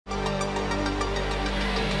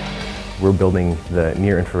we're building the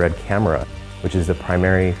near-infrared camera, which is the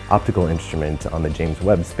primary optical instrument on the James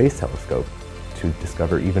Webb Space Telescope, to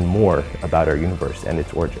discover even more about our universe and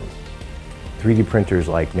its origin. 3D printers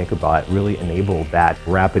like MakerBot really enable that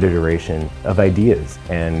rapid iteration of ideas,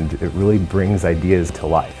 and it really brings ideas to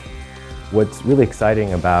life. What's really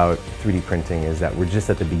exciting about 3D printing is that we're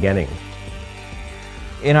just at the beginning.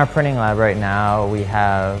 In our printing lab right now, we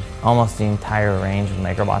have almost the entire range of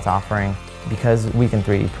MakerBot's offering. Because we can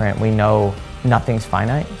 3D print, we know nothing's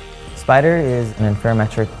finite. Spider is an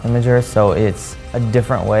interferometric imager, so it's a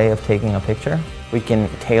different way of taking a picture. We can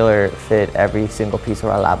tailor fit every single piece of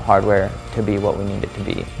our lab hardware to be what we need it to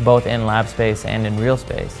be, both in lab space and in real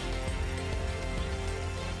space.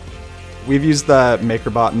 We've used the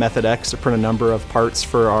MakerBot Method X to print a number of parts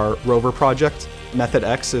for our rover project. Method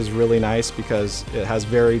X is really nice because it has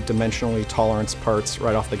very dimensionally tolerant parts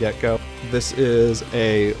right off the get-go. This is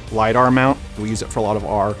a LiDAR mount. We use it for a lot of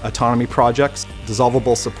our autonomy projects.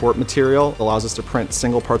 Dissolvable support material allows us to print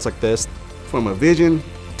single parts like this. From a vision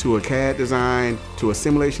to a CAD design to a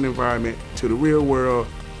simulation environment to the real world,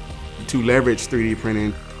 to leverage 3D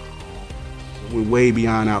printing, we're way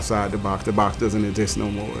beyond outside the box. The box doesn't exist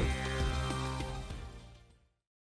no more.